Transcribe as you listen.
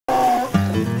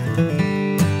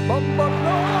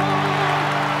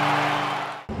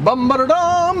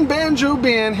Bum-ba-da-dum, Banjo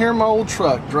Ben here in my old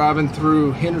truck driving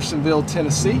through Hendersonville,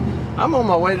 Tennessee. I'm on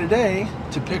my way today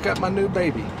to pick up my new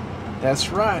baby. That's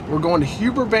right, we're going to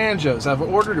Huber Banjos. I've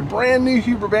ordered a brand new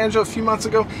Huber Banjo a few months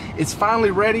ago. It's finally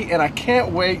ready and I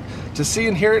can't wait to see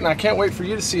and hear it, and I can't wait for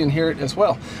you to see and hear it as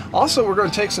well. Also, we're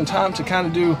going to take some time to kind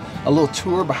of do a little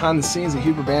tour behind the scenes at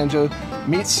Huber Banjo,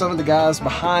 meet some of the guys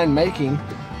behind making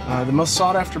the most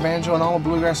sought after banjo in all of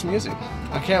bluegrass music.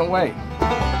 I can't wait.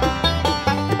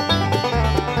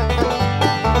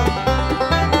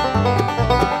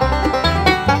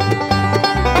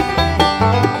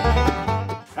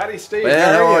 Howdy, Steve.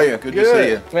 Man, how are you? Good to see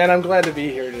you. Man, I'm glad to be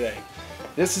here today.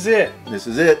 This is it. This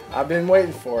is it. I've been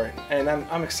waiting for it, and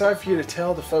I'm excited for you to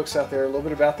tell the folks out there a little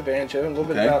bit about the banjo and a little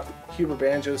bit about Huber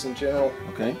Banjos in general.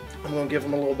 Okay. I'm going to give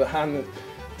them a little behind the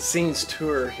scenes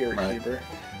tour here at Huber.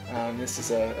 This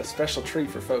is a special treat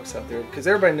for folks out there because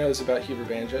everybody knows about Huber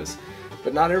Banjos,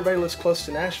 but not everybody lives close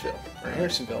to Nashville or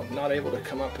Hendersonville, not able to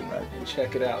come up and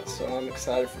check it out. So I'm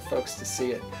excited for folks to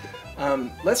see it.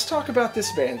 Let's talk about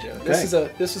this banjo.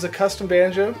 Okay. This is a custom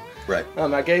banjo. Right.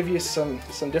 I gave you some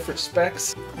different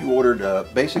specs. You ordered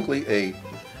basically a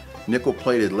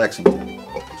nickel-plated Lexington.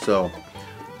 So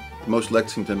most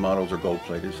Lexington models are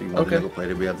gold-plated. So you want the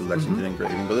nickel-plated. We have the Lexington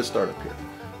engraving, but let's start up here.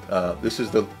 This is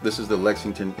the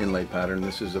Lexington inlay pattern.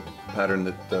 This is a pattern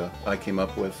that I came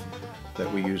up with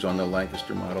that we use on the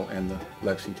Lancaster model and the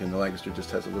Lexington. The Lancaster just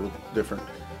has a little different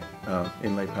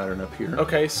inlay pattern up here.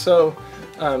 Okay, so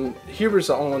Huber's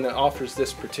the only one that offers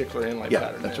this particular inlay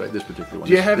pattern. Yeah, that's right, this particular one.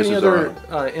 Do you have any other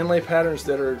inlay patterns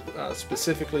that are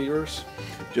specifically yours?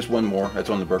 Just one more. That's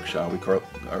on the Berkshire. We call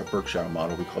our Berkshire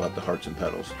model. We call that the Hearts and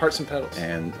Petals. Hearts and Petals.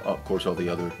 And of course all the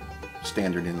other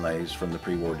standard inlays from the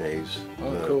pre-war days.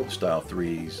 Oh, the cool. Style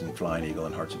 3s and Flying Eagle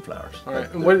and Hearts and Flowers. All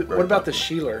right. And what about the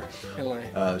Sheeler inlay?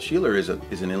 Sheeler is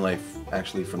an inlay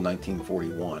actually from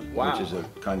 1941, wow. which is a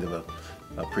kind of a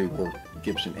pre-war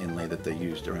Gibson inlay that they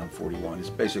used around 41. It's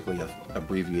basically a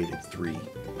abbreviated 3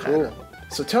 pattern. Cool.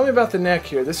 So tell me about the neck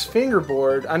here. This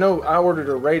fingerboard, I know I ordered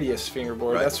a radius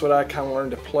fingerboard. Right. That's what I kind of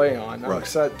learned to play on. I'm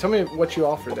excited. Tell me what you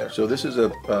offer there. So this is a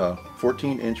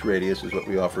 14-inch radius is what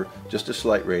we offer, just a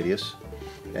slight radius.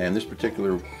 And this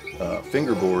particular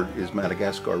fingerboard is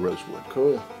Madagascar rosewood.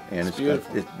 Cool. And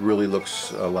it really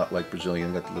looks a lot like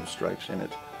Brazilian, got the little stripes in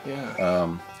it. Yeah.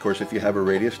 Of course, if you have a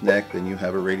radius neck, then you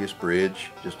have a radius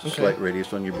bridge, just a slight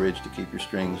radius on your bridge to keep your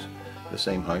strings the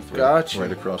same height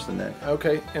right across the neck.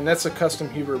 Okay, and that's a custom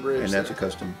Huber bridge. And that's a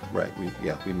custom, right?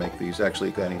 We make these. Actually,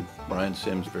 a guy named Brian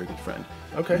Sims, a very good friend.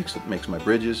 Okay. Makes my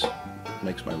bridges,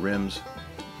 makes my rims.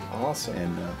 Awesome.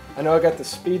 And I know I got the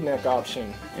speed neck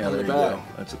option. Yeah, there you go.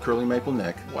 That's a curly maple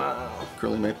neck. Wow.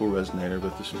 Curly maple resonator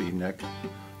with the speed neck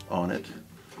on it.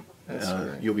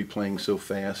 You'll be playing so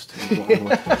fast.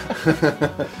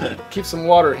 Keep some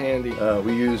water handy.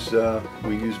 We use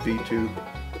V2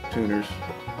 tuners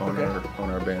on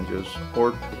our banjos,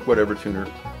 or whatever tuner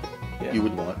you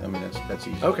would want. I mean, that's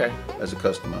easy. Okay. As a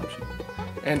custom option.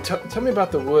 And tell me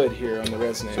about the wood here on the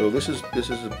resonator. So this is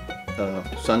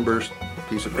a sunburst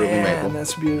piece of curly maple. Man,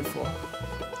 that's beautiful.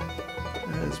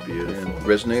 That is beautiful. And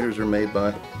resonators are made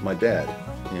by my dad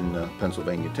in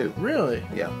Pennsylvania too. Really?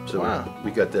 Yeah. So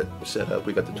we got that set up.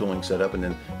 We got the tooling set up, and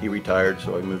then he retired,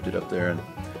 so I moved it up there, and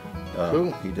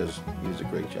cool. he does a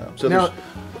great job. So now,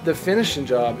 the finishing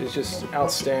job is just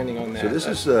outstanding on that.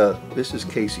 So this is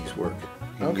Casey's work.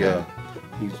 Okay.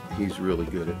 He's really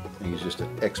good at. He's just an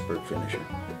expert finisher.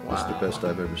 Wow. It's the best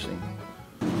I've ever seen.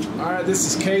 All right, this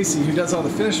is Casey, who does all the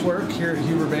finish work here at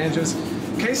Huber Banjos.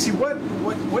 Casey, what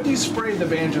do you spray the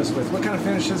banjos with? What kind of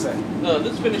finish is that?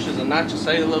 This finish is a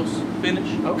nitrocellulose finish.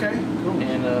 Okay, cool.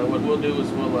 And what we'll do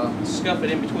is we'll scuff it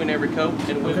in between every coat,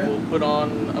 and we'll put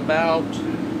on about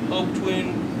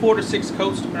between 4 to 6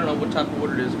 coats, depending on what type of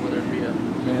wood it is, whether it be a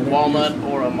walnut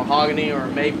or a mahogany or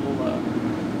a maple.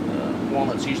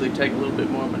 Walnuts usually take a little bit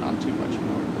more, but not too much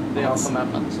more. They all come out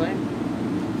about the same.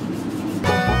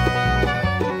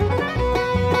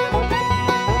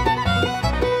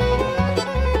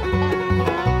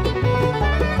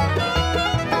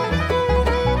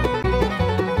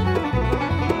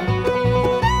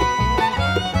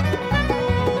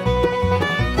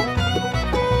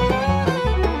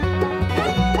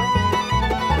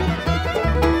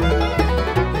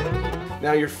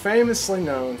 Now you're famously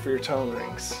known for your tone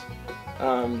rings,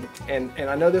 and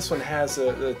I know this one has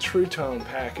a True Tone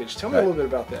package. Tell me a little bit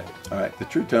about that. All right, the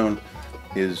True Tone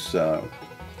is an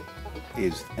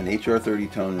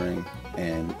HR30 tone ring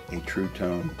and a True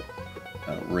Tone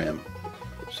rim.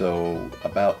 So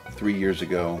about 3 years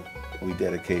ago, we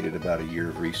dedicated about a year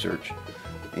of research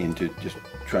into just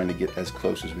trying to get as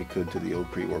close as we could to the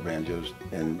old pre-war banjos,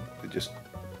 and just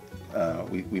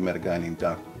we met a guy named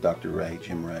Dr. Ray,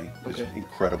 Jim Ray, who's an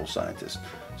incredible scientist.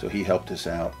 So he helped us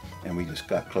out, and we just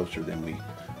got closer than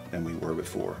we were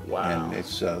before. Wow! And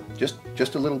it's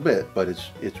just a little bit, but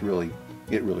it really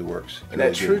works. And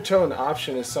that True Tone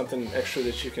option is something extra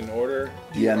that you can order?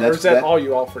 Yeah, or is that all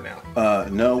you offer now?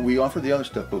 No, we offer the other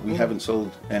stuff, but we haven't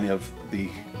sold any of the.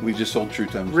 We just sold True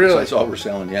Tones. Really? That's all we're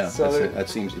selling. Yeah, so that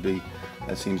seems to be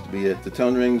it. The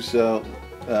tone rings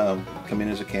come in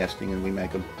as a casting, and we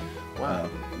make them. Wow.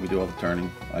 We do all the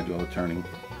turning. I do all the turning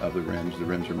of the rims. The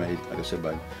rims are made, like I said,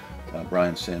 by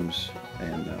Brian Sims.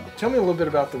 And tell me a little bit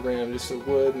about the rim, just the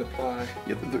wood and the ply.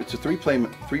 Yeah, it's a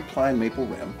three-ply maple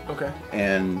rim. Okay.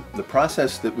 And the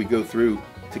process that we go through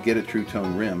to get a True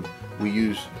Tone rim, we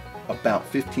use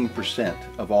about 15%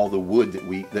 of all the wood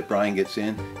that Brian gets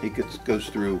in. It goes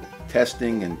through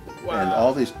testing and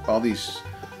all these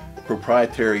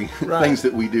proprietary things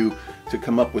that we do to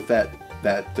come up with that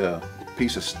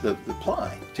piece of the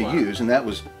ply to use. And that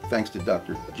was thanks to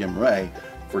Dr. Jim Ray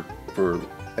for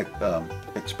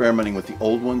experimenting with the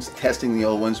old ones, testing the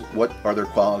old ones. What are their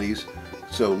qualities?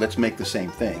 So let's make the same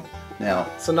thing now.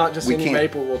 So not just any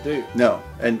maple will do. No,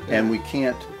 and we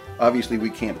can't. Obviously, we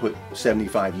can't put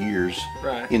 75 years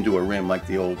into a rim like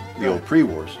the old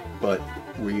pre-wars, but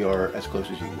we are as close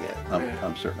as you can get.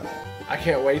 I'm certain of that. I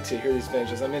can't wait to hear these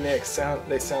Banjos. I mean, they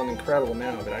sound incredible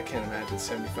now, but I can't imagine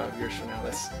 75 years from now.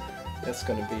 That's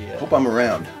going to be. Hope I'm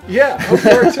around. Yeah, hope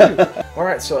you are too. All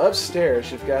right, so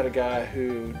upstairs you've got a guy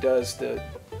who does the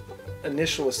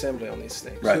initial assembly on these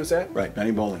things. Right. Who's that? Right, Benny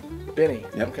Bowling. Benny.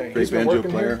 Yep. Okay. Great banjo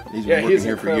player. He's been working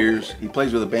here for years. He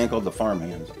plays with a band called the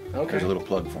Farmhands. Okay. There's a little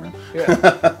plug for him.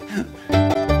 Yeah.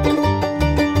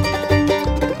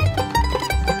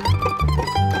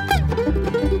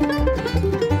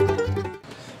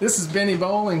 This is Benny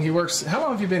Bowling. He works. How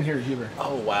long have you been here, Huber?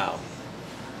 Oh wow.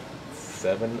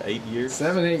 7, 8 years.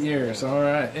 7, 8 years. All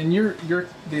right. And you're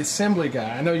the assembly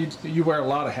guy. I know you wear a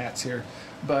lot of hats here,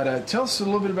 but tell us a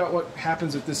little bit about what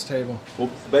happens at this table.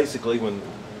 Well, basically, when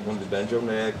the banjo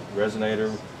neck,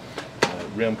 resonator,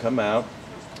 rim come out,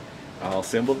 I'll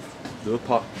do a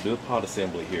pot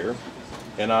assembly here,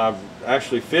 and I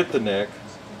actually fit the neck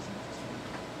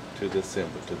to the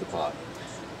assembly, to the pot.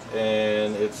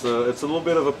 And it's a little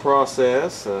bit of a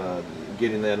process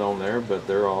getting that on there, but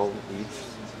they're all each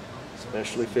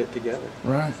specially fit together.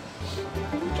 Right.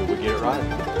 Until we get it right.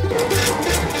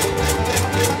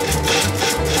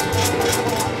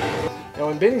 Now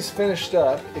when Benny's finished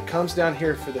up, it comes down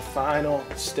here for the final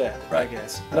step, Right. I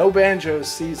guess. No banjo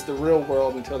sees the real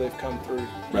world until they've come through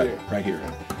here. Right here.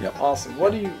 Yep. Awesome.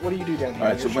 What do you do down here?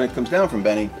 All right, so when it comes down from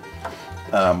Benny,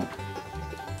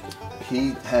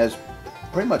 he has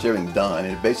pretty much everything done,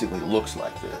 and it basically looks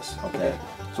like this, okay?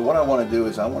 So what I want to do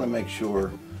is I want to make sure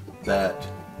that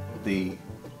the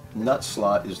nut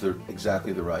slot is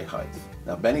exactly the right height.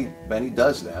 Now Benny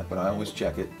does that, but I always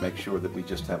check it, make sure that we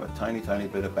just have a tiny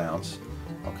bit of bounce.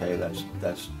 Okay,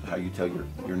 that's how you tell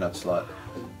your nut slot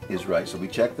is right. So we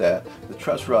check that. The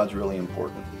truss rod's really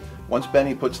important. Once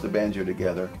Benny puts the banjo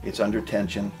together, it's under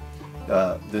tension.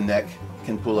 The neck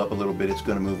can pull up a little bit, it's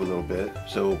going to move a little bit.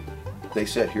 So they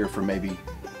sit here for maybe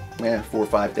 4 or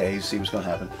 5 days, see what's going to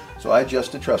happen. So I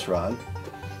adjust the truss rod,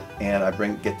 and I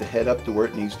get the head up to where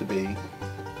it needs to be,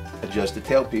 adjust the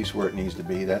tailpiece where it needs to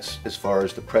be. That's as far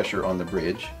as the pressure on the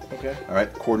bridge. Okay. All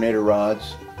right, coordinator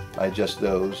rods, I adjust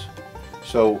those.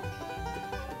 So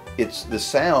it's the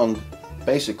sound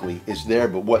basically is there,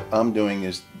 but what I'm doing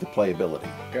is the playability.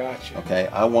 Gotcha. Okay,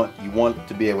 you want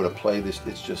to be able to play this.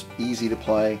 It's just easy to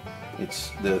play.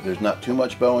 There's not too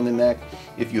much bow in the neck.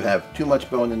 If you have too much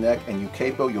bow in the neck and you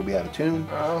capo, you'll be out of tune.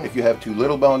 Oh. If you have too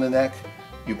little bow in the neck,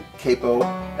 you capo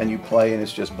and you play and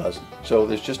it's just buzzing. So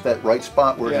there's just that right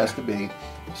spot where it has to be.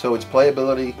 So it's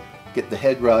playability, get the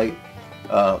head right.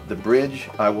 The bridge,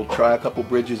 I will try a couple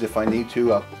bridges if I need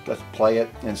to. I'll just play it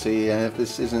and see, and if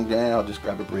this isn't, I'll just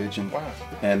grab a bridge.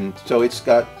 And so it's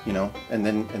got, and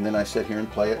then I sit here and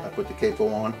play it. I put the capo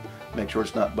on, make sure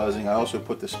it's not buzzing. I also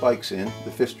put the spikes in,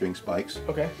 the 5th string spikes.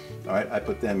 Okay. All right, I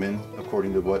put them in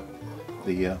according to what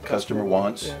the customer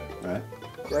wants. Yeah. Right.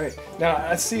 Great. Now,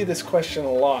 I see this question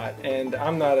a lot, and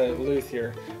I'm not a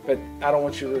luthier, but I don't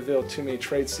want you to reveal too many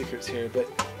trade secrets here, but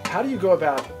how do you go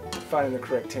about finding the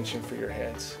correct tension for your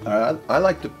heads? I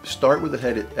like to start with the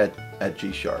head at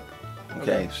G sharp.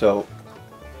 Okay, so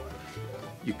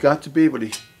you've got to be able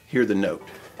to hear the note.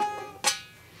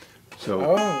 So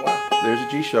there's a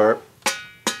G sharp.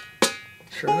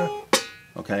 Sure enough.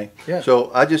 Okay. Yeah.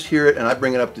 So I just hear it and I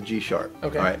bring it up to G sharp.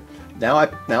 Okay. All right. Now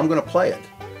I'm going to play it.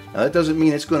 Now that doesn't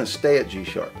mean it's going to stay at G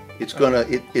sharp. It's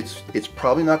it's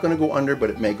probably not going to go under, but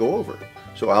it may go over.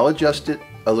 So I'll adjust it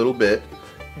a little bit,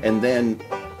 and then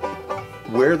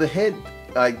where the head,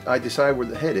 I decide where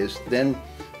the head is, then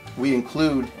we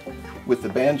include with the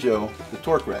banjo the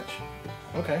torque wrench.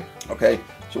 Okay. Okay,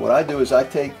 so what I do is I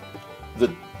take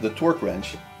the torque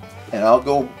wrench and I'll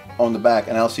go on the back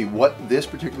and I'll see what this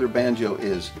particular banjo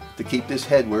is to keep this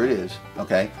head where it is,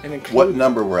 okay? And what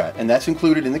number we're at. And that's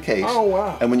included in the case. Oh,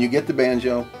 wow. And when you get the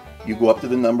banjo, you go up to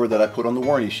the number that I put on the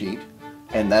warranty sheet,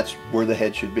 and that's where the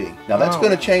head should be. Now that's going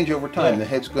to change over time. The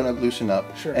head's going to loosen up,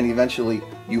 and eventually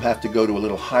you have to go to a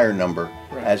little higher number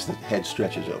as the head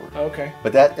stretches over. Okay.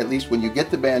 But that, at least when you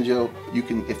get the banjo, you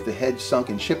can, if the head's sunk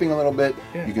and shipping a little bit,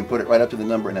 you can put it right up to the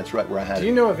number, and that's right where I had it. Do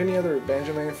you know of any other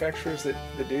banjo manufacturers that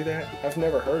do that? I've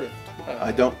never heard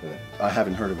of. I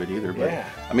haven't heard of it either. But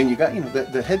I mean, you got,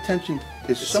 the head tension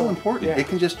is so important. It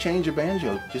can just change a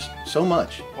banjo just so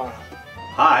much. Wow.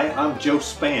 Hi, I'm Joe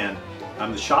Spann.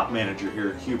 I'm the shop manager here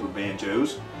at Huber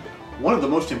Banjos. One of the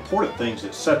most important things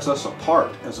that sets us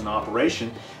apart as an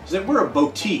operation is that we're a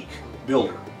boutique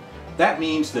builder. That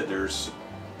means that there's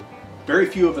very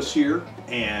few of us here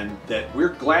and that we're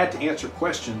glad to answer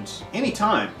questions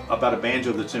anytime about a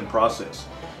banjo that's in process.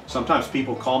 Sometimes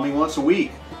people call me once a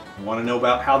week and want to know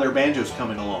about how their banjo's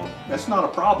coming along. That's not a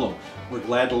problem. We're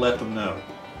glad to let them know.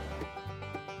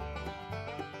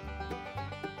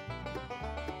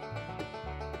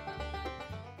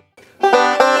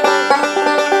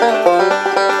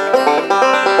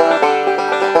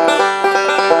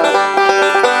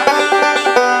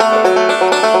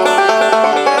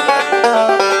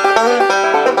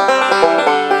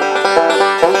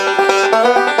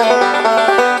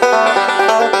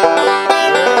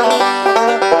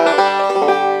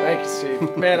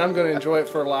 Man, I'm going to enjoy it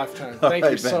for a lifetime. Thank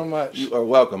you so much. You are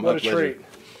welcome. What a treat.